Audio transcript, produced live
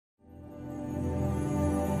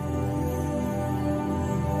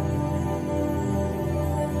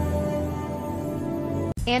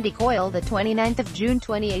Andy Coyle, the 29th of June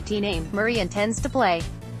 2018. Murray intends to play.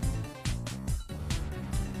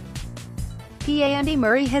 Andy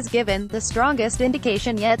Murray has given the strongest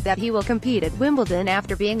indication yet that he will compete at Wimbledon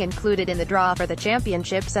after being included in the draw for the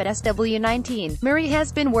championships at SW19. Murray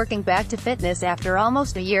has been working back to fitness after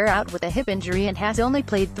almost a year out with a hip injury and has only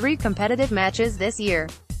played 3 competitive matches this year.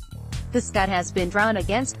 The Scot has been drawn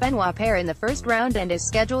against Benoit Paire in the first round and is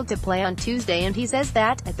scheduled to play on Tuesday, and he says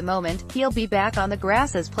that, at the moment, he'll be back on the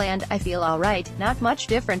grass as planned. "I feel alright, not much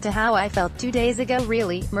different to how I felt 2 days ago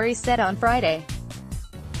really," Murray said on Friday.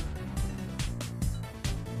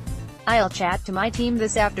 "I'll chat to my team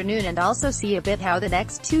this afternoon and also see a bit how the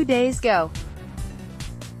next 2 days go.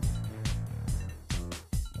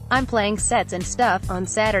 I'm playing sets and stuff on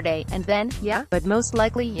Saturday, and then, yeah, but most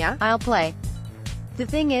likely, yeah, I'll play. The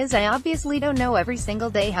thing is, I obviously don't know every single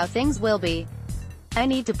day how things will be. I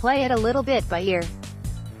need to play it a little bit by ear.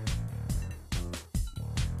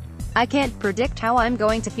 I can't predict how I'm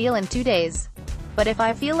going to feel in 2 days. But if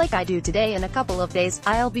I feel like I do today, in a couple of days,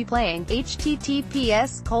 I'll be playing."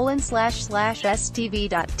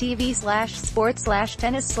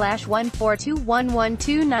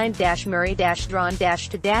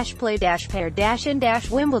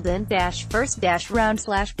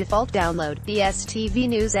 download. The STV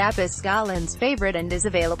News app is Scotland's favorite and is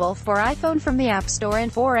available for iPhone from the App Store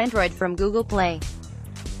and for Android from Google Play.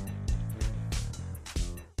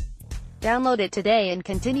 Download it today and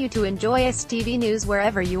continue to enjoy STV News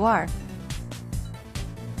wherever you are.